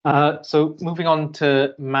So moving on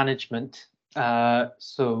to management.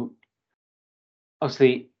 So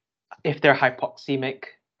obviously, if they're hypoxemic,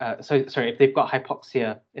 if they've got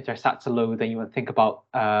hypoxia, if their SATs are low, then you would think about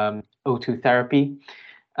O2 therapy.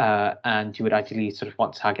 And you would ideally sort of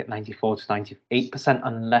want to target 94 to 98%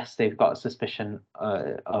 unless they've got a suspicion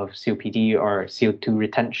of COPD or CO2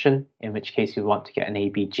 retention, in which case you want to get an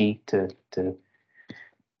ABG to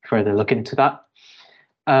further look into that.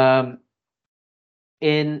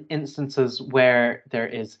 In instances where there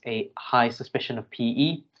is a high suspicion of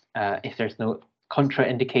PE, if there's no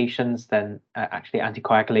contraindications, then actually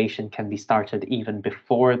anticoagulation can be started even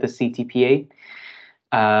before the CTPA.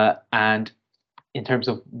 And in terms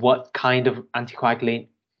of what kind of anticoagulant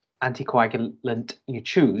you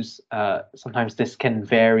choose, sometimes this can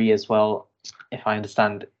vary as well, if I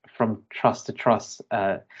understand, from trust to trust,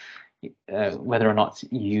 whether or not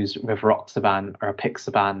you use rivaroxaban or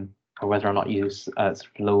apixaban, or whether or not you use sort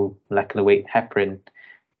of low molecular weight heparin.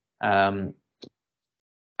 I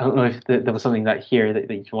don't know if there was something that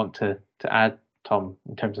you want to add, Tom,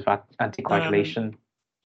 in terms of anticoagulation.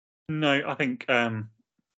 No, I think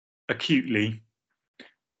acutely,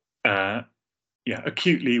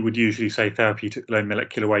 acutely would usually say therapeutic low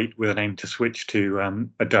molecular weight with an aim to switch to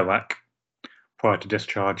a DOAC prior to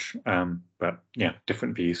discharge. But yeah,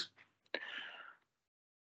 different views.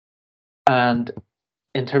 And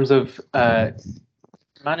in terms of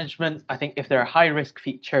management, I think if there are high risk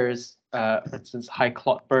features, for instance, high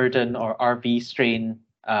clot burden or RV strain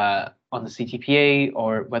on the CTPA,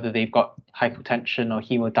 or whether they've got hypotension or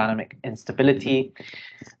hemodynamic instability,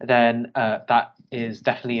 then that is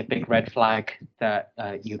definitely a big red flag that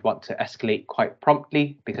you'd want to escalate quite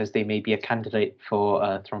promptly, because they may be a candidate for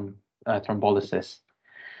thrombolysis.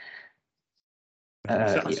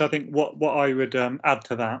 So I think what I would add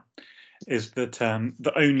to that is that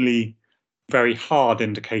the only very hard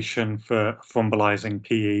indication for thrombolizing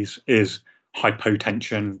PEs is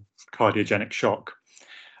hypotension, cardiogenic shock.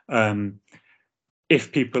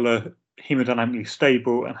 If people are hemodynamically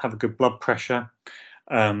stable and have a good blood pressure,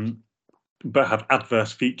 but have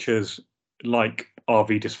adverse features like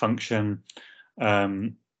RV dysfunction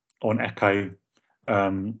on echo,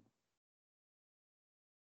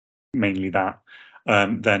 mainly that,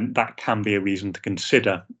 then that can be a reason to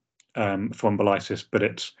consider thrombolysis, but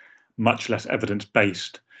it's much less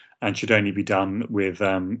evidence-based and should only be done with,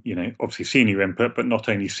 obviously senior input, but not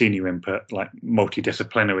only senior input, like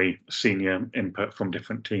multidisciplinary senior input from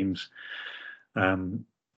different teams. And,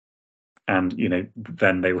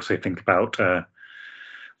 then they also think about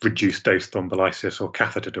reduced dose thrombolysis or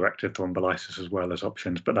catheter-directed thrombolysis as well as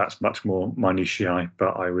options, but that's much more minutiae,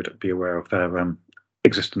 but I would be aware of their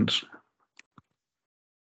existence.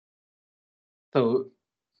 So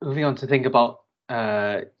moving on to think about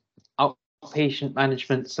outpatient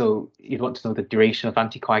management. So you'd want to know the duration of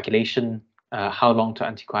anticoagulation, how long to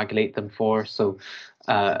anticoagulate them for. So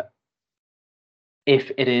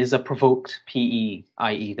if it is a provoked PE,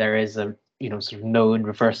 i.e. there is a sort of known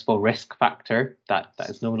reversible risk factor that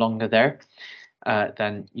is no longer there,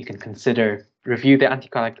 then you can review the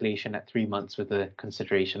anticoagulation at 3 months with the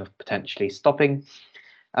consideration of potentially stopping.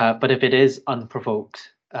 But if it is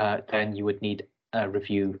unprovoked, then you would need a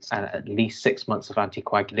review and at least 6 months of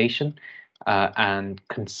anticoagulation, and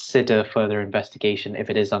consider further investigation if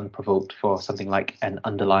it is unprovoked for something like an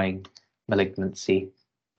underlying malignancy.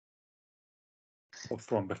 Or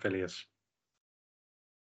thrombophilias.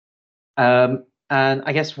 And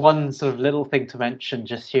I guess one sort of little thing to mention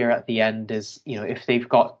just here at the end is, if they've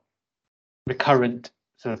got recurrent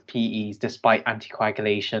sort of PEs despite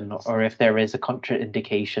anticoagulation, or if there is a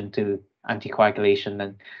contraindication to anticoagulation,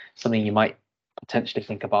 then something you might potentially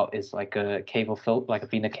think about is like a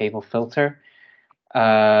vena cava filter,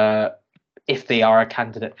 if they are a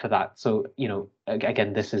candidate for that. So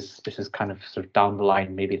again, this is kind of sort of down the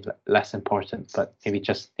line, maybe less important, but maybe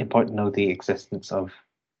just important to know the existence of.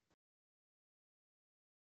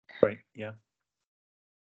 Right. Yeah.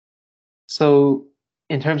 So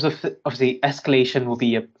in terms of, obviously, escalation will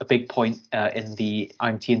be a big point in the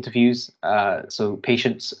IMT interviews. So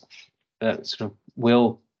patients sort of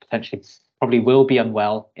probably will be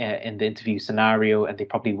unwell in the interview scenario, and they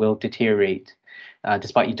probably will deteriorate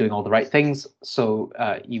despite you doing all the right things. So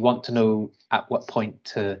you want to know at what point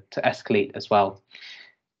to escalate as well.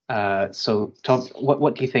 So Tom,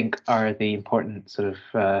 what do you think are the important sort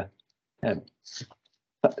of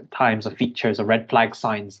times or features or red flag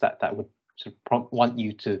signs that would sort of want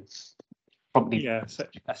you to probably? Yeah, so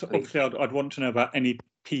obviously I'd want to know about any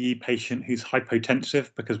PE patient who's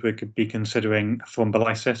hypotensive, because we could be considering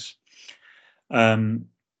thrombolysis.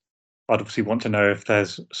 I'd obviously want to know if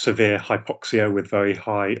there's severe hypoxia with very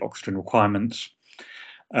high oxygen requirements.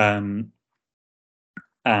 And,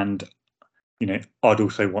 I'd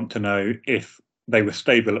also want to know if they were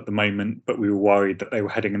stable at the moment, but we were worried that they were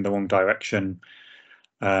heading in the wrong direction.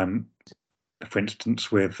 For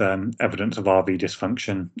instance, with evidence of RV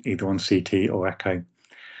dysfunction, either on CT or echo.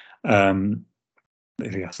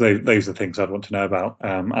 So those are things I'd want to know about,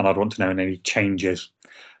 and I'd want to know any changes,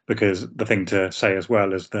 because the thing to say as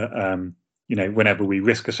well is that whenever we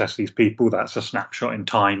risk assess these people, that's a snapshot in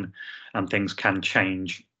time, and things can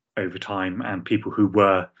change over time, and people who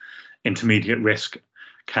were intermediate risk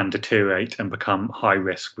can deteriorate and become high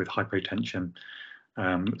risk with hypotension.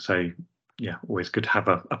 So yeah, always good to have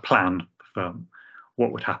a plan for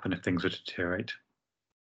what would happen if things were to deteriorate.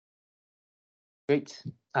 Great.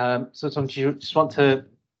 So Tom, do you just want to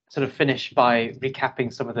sort of finish by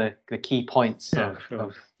recapping some of the key points of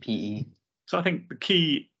PE? So I think the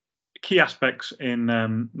key aspects in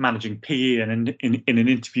managing PE and in an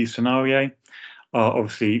interview scenario are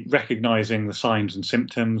obviously recognizing the signs and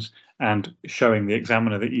symptoms and showing the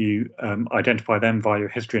examiner that you identify them via your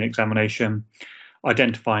history and examination,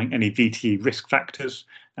 identifying any VTE risk factors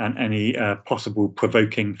and any possible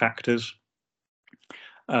provoking factors,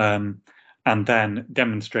 and then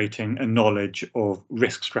demonstrating a knowledge of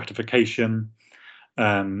risk stratification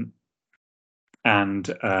and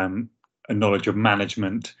a knowledge of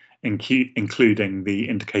management, including the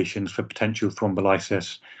indications for potential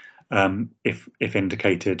thrombolysis if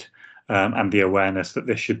indicated, and the awareness that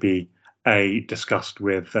this should be discussed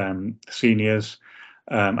with seniors,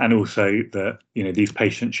 and also that these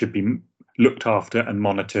patients should be looked after and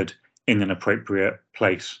monitored in an appropriate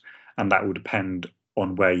place, and that will depend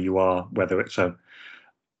on where you are, whether it's a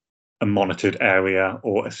monitored area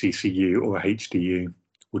or a CCU or a HDU,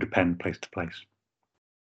 will depend place to place.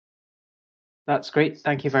 That's great.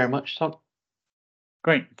 Thank you very much, Tom.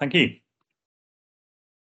 Great, thank you.